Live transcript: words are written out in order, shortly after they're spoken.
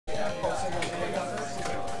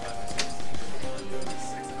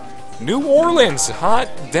New Orleans, hot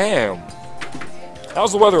damn.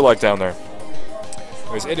 How's the weather like down there?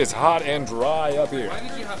 Because it is hot and dry up here. Why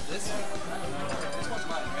did you have this one? This one's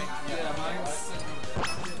mine, right? Yeah, mine's...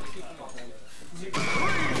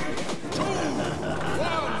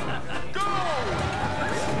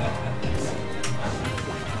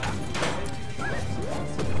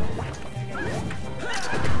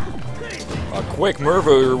 A quick move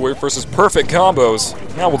versus perfect combos.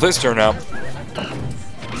 How will this turn out?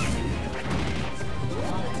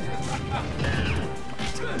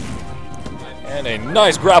 And a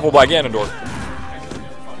nice grapple by Ganondorf.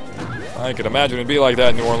 I could imagine it'd be like that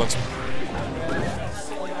in New Orleans.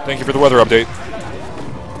 Thank you for the weather update.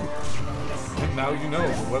 Now you know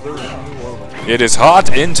the weather in New Orleans. It is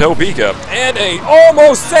hot in Topeka. And a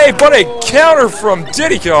almost save, but a counter from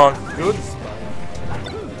Diddy Kong. Good.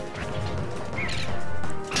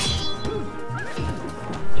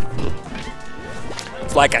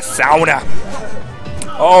 It's like a sauna.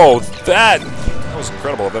 Oh, that was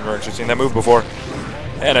incredible. I've never actually seen that move before.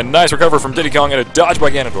 And a nice recover from Diddy Kong and a dodge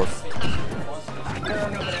by Ganondorf.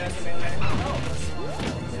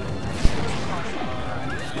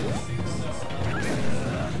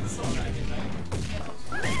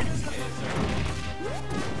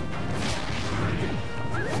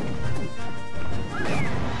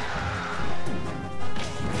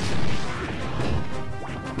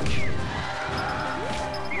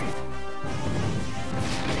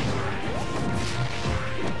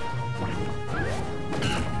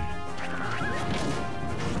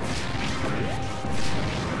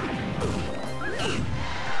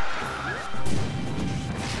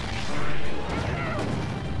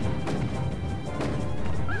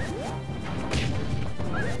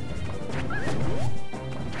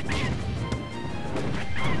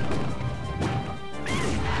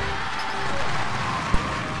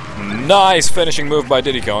 Nice finishing move by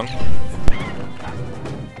Diddy Kong.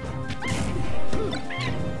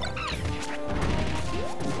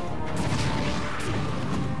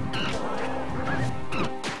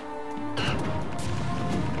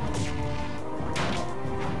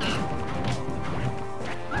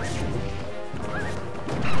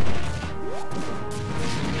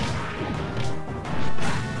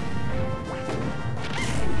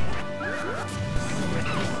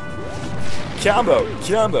 Combo,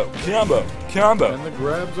 combo, combo, combo. And the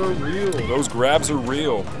grabs are real. Those grabs are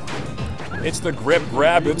real. It's the grip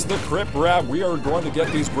grab, it's the crip grab. We are going to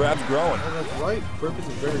get these grabs growing. Oh, that's right. Grip is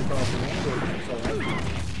a very powerful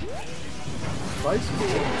one.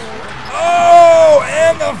 Oh,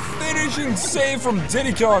 and the finishing save from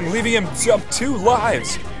Diddy Kong, leaving him up 2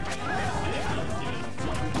 lives.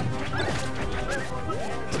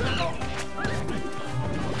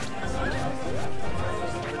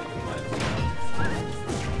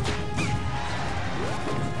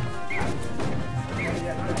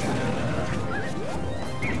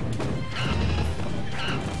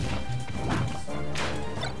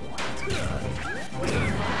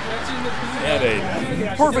 And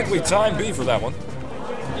a perfectly timed B for that one.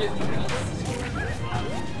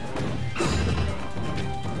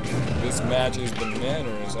 This match is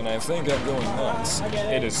bananas, and I think I'm going nuts.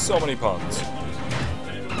 It is so many puns.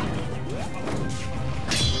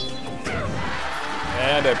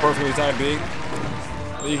 And a perfectly timed B,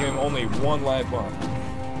 leaving him only 1 life behind.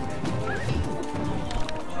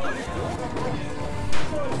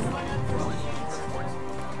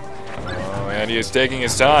 And he is taking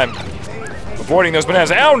his time, avoiding those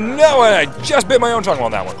bananas. Oh no, and I just bit my own tongue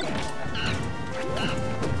on that one.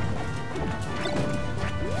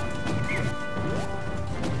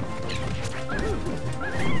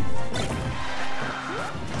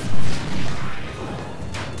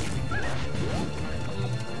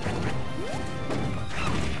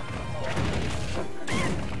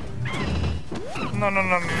 No, no,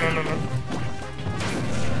 no, no, no, no.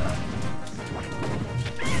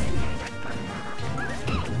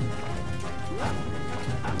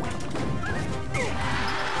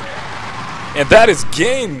 And that is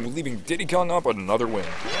game, leaving Diddy Kong up with another win.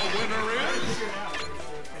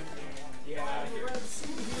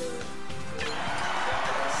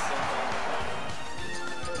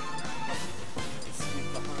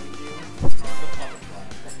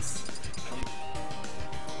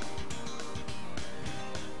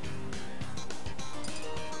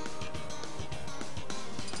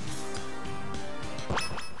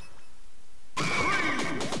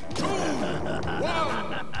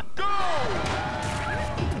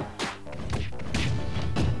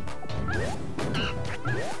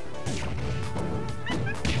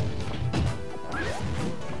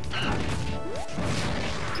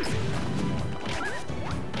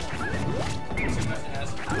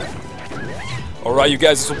 Alright, you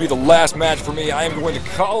guys, this will be the last match for me. I am going to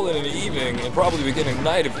call it an evening and probably begin a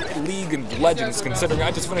night of League of Legends, considering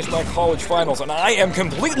I just finished my college finals and I am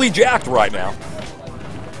completely jacked right now.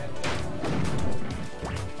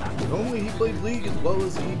 If only he played League as well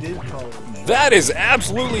as he did college. That is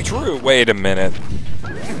absolutely true. Wait a minute.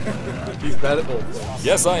 He's bad at both.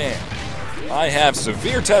 Yes, I am. I have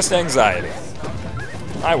severe test anxiety.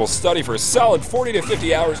 I will study for a solid 40 to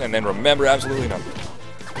 50 hours and then remember absolutely nothing.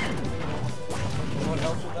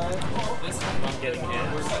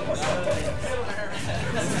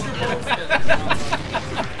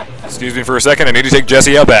 Excuse me for a second, I need to take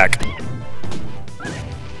Jesse out back.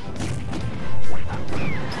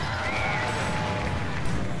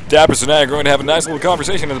 Dappers and I are going to have a nice little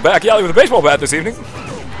conversation in the back alley with a baseball bat this evening.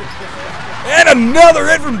 And another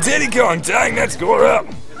hit from Diddy Kong, tying that score up.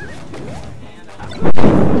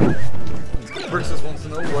 Brixus wants to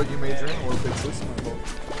know what you major in or fix this.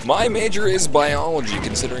 My major is biology,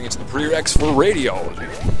 considering it's the prereqs for radiology.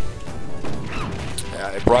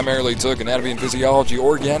 I primarily took anatomy and physiology,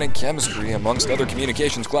 organic chemistry, amongst other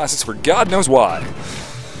communications classes for God knows why.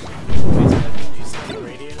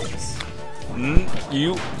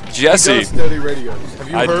 Jesse. He does study radios. Have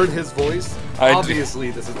you heard his voice? I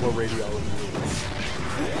Obviously, this is what radiology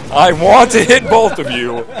is. I want to hit both of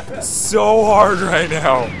you so hard right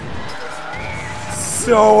now.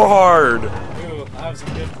 So hard. Ooh, I have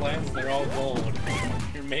some good plans. They're all gold.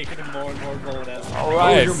 You're making them more and more gold as well. All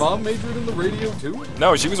right. Oh, your mom majored in the radio too?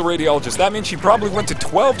 No, she was a radiologist. That means she probably went to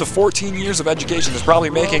 12 to 14 years of education. Is probably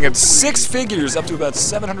making it 6 figures, up to about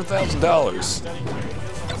 $700,000.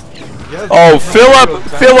 Yeah, Oh,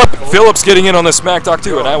 Philip's getting in on this smack talk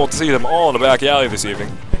too, and I will see them all in the back alley this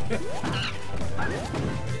evening.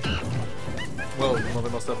 Well, your mother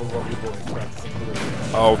must have a lovely boy practicing for the radio.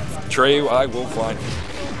 Oh, Trey, I will find you.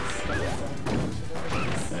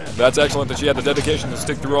 That's excellent that she had the dedication to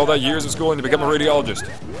stick through all that years of schooling to become a radiologist.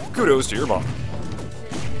 Kudos to your mom.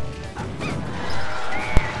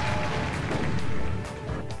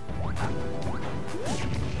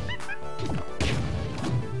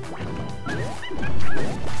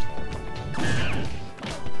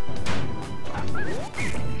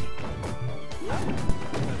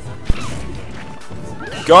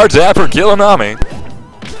 Guard Zapper, Killinami.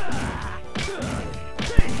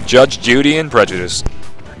 Judge Judy and Prejudice.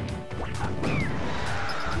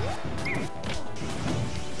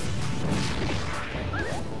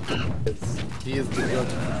 He is the judge of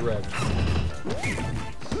the dread.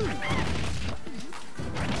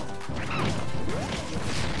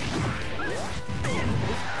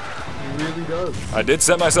 He really does. I did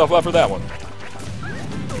set myself up for that one.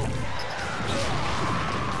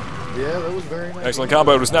 Yeah, that was very nice. Excellent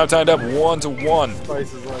combo. It was now tied up 1-1.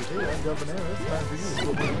 Spice is like, hey, I'm jumping in. It's time for you to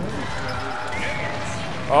flip it in.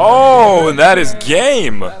 Oh, and that is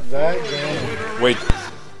game. That game. Wait.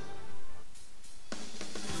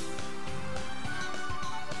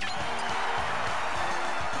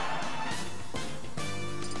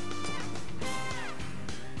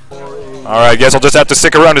 Alright, I guess I'll just have to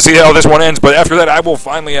stick around to see how this one ends, but after that I will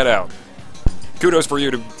finally head out. Kudos for you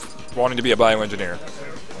to wanting to be a bioengineer.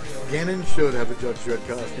 Ganon should have a Judge Dredd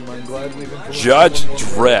costume. I'm glad we've influenced Judge someone more.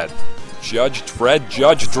 Dredd. Judge Dredd,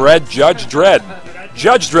 Judge Dredd, Judge Dredd.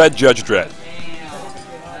 Judge Dredd, Judge Dredd.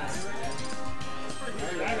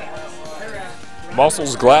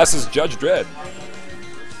 Muscles, glasses, Judge Dredd.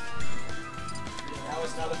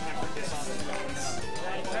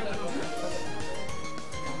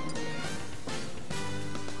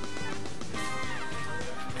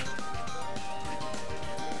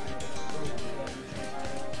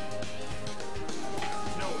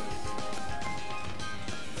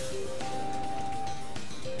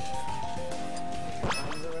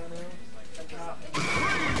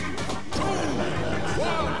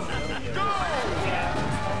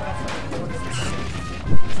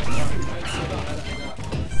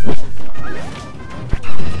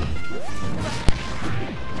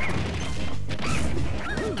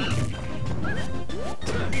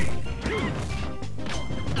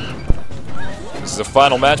 This is a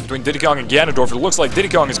final match between Diddy Kong and Ganondorf. It looks like Diddy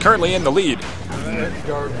Kong is currently in the lead. Edge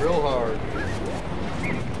guard real hard.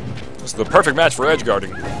 This is the perfect match for edge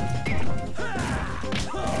guarding.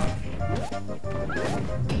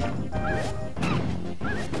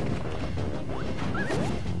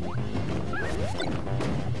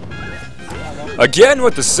 Again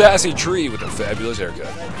with the sassy tree with a fabulous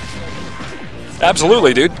haircut.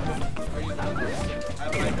 Absolutely, dude.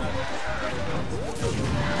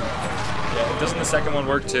 Doesn't the second one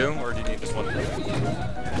work too, or do you need this one? You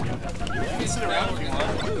can sit around if you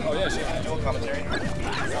want. Oh yeah, sure. Dual commentary.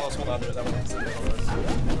 I'll hold on to it. That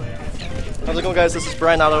one. How's it going, guys? This is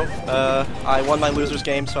Brian Otto. I won my losers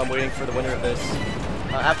game, so I'm waiting for the winner of this.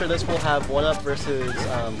 After this, we'll have 1UP versus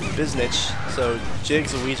Biznich, so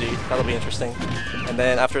Jigs Luigi. That'll be interesting. And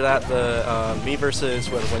then after that, the me versus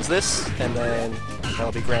whoever wins this, and then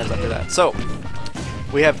that'll be Grands after that. So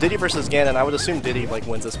we have Diddy versus Ganon. I would assume Diddy like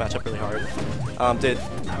wins this matchup really hard.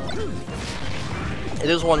 It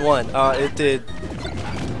is 1-1.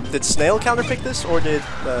 Did Snail counterpick this, or did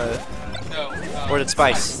or did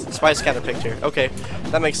Spice? Spice counterpicked here. Okay,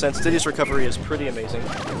 that makes sense. Diddy's recovery is pretty amazing.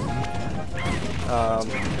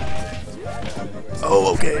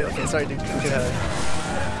 Oh, okay, sorry, dude.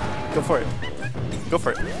 Go for it. Go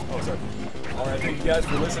for it. Oh, sorry. Alright, thank you guys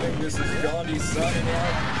for listening. This is Gandhi signing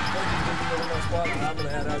out. Thank you for taking over my spot. I'm gonna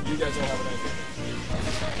head out. You guys all have a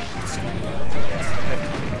nice day.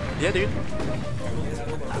 Yeah, dude.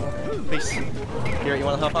 Peace. Here, you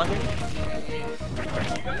wanna hop on here?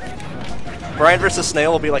 Brian versus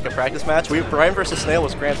Snail will be like a practice match. Brian versus Snail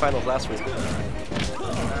was grand finals last week.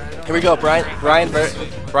 Here we go,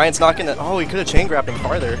 Brian's not gonna. Oh, he could have chain grabbed him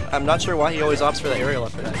farther. I'm not sure why he always opts for the aerial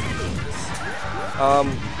after that.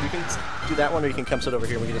 You can do that one, or you can come sit over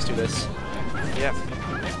here. We can just do this. Yeah.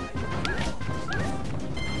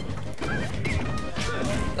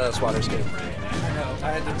 Swatter's good.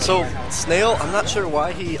 So Snail, I'm not sure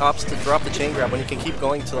why he opts to drop the chain grab when he can keep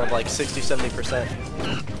going to like 60-70%.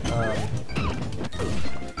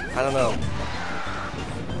 I don't know.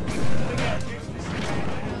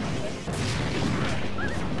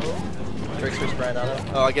 Trickster's Brian Otto.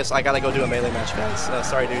 Oh, I guess I gotta go do a melee match, guys.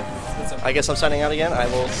 Sorry, dude. I guess I'm signing out again. I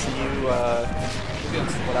will see you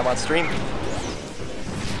when I'm on stream.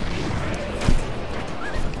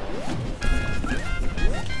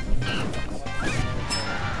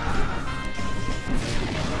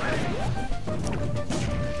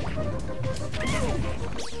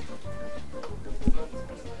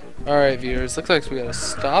 Alright, viewers, looks like we got a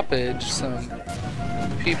stoppage. Some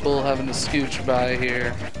people having to scooch by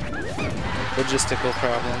here. Logistical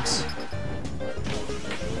problems.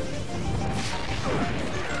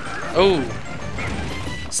 Oh!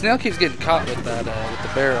 Snail keeps getting caught with that, with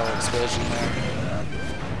the barrel explosion there.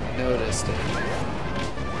 I noticed it.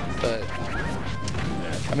 But,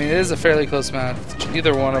 I mean, it is a fairly close match.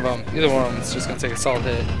 Either one of them is just going to take a solid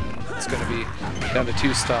hit. It's going to be down to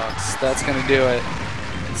 2 stocks. That's going to do it.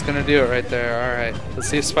 It's going to do it right there. Alright, let's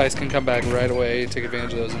see if Spice can come back right away, take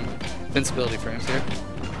advantage of those invincibility frames here.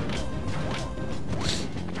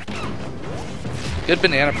 Good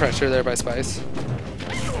banana pressure there by Spice.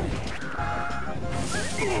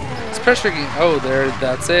 It's pressure game. Oh, there,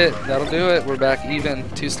 that's it. That'll do it. We're back even.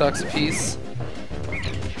 2 stocks apiece.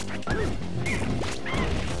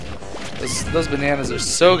 Those bananas are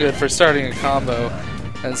so good for starting a combo.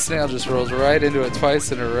 And Snail just rolls right into it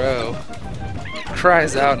twice in a row.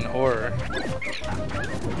 Cries out in horror.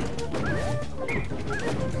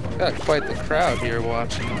 Got quite the crowd here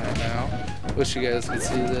watching right now. Wish you guys could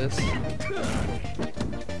see this.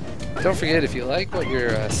 Don't forget, if you like what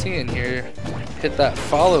you're seeing here, hit that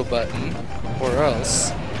follow button or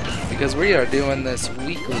else, because we are doing this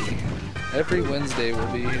weekly. Every Wednesday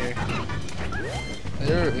we'll be here.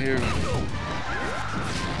 Here.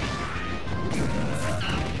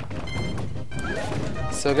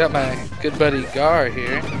 So I got my good buddy Gar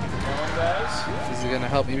here. He's going to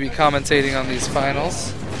help me be commentating on these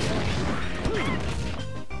finals.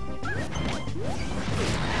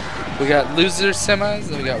 We got losers semis,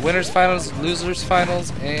 and we got winners finals, losers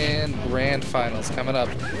finals, and grand finals coming up.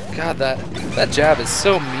 God, that jab is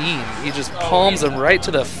so mean. He just palms him right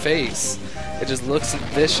to the face. It just looks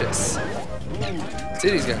vicious.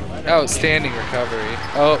 Diddy's got outstanding recovery.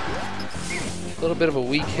 Oh, a little bit of a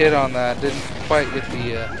weak hit on that. Didn't quite get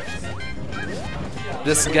the.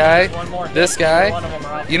 This guy.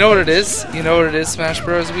 You know what it is? You know what it is, Smash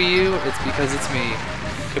Bros. Wii U? It's because it's me,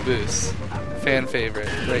 Caboose. Fan favorite,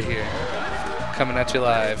 right here. Coming at you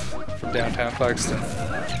live from downtown Clarkston.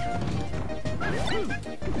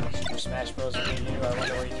 Smash Bros. Wii U, I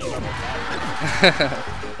wonder where you came up with that.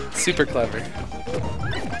 Super clever.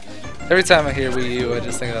 Every time I hear Wii U, I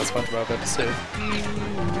just think of that SpongeBob episode.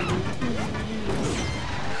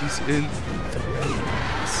 He's in.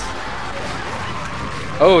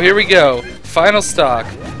 Oh, here we go. Final stock.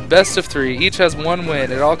 Best of 3. Each has 1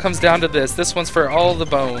 win. It all comes down to this. This one's for all the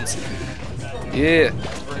bones. Yeah.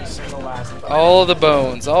 All the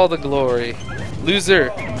bones, all the glory.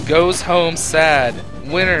 Loser goes home sad.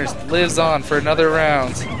 Winner lives on for another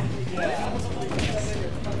round.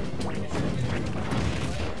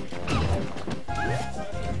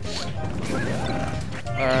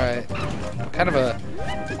 Alright. Kind of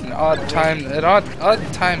an odd time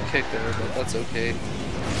kick there, but that's okay.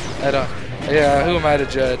 Yeah, who am I to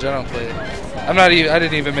judge? I don't play. I'm not even. I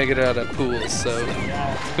didn't even make it out of pools, so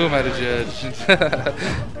who am I to judge?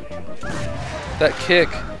 That kick.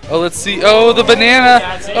 Oh, let's see. Oh, the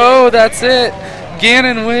banana. Oh, that's it.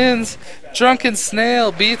 Ganon wins.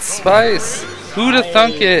 Drunkinsnail beats Spice. Who'da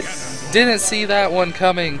thunk it? Didn't see that one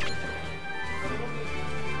coming.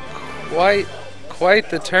 Quite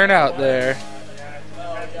the turnout there.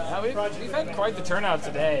 We've had quite the turnout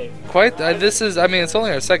today. Quite. This is. I mean, it's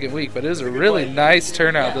only our second week, but it was a really nice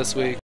turnout this week.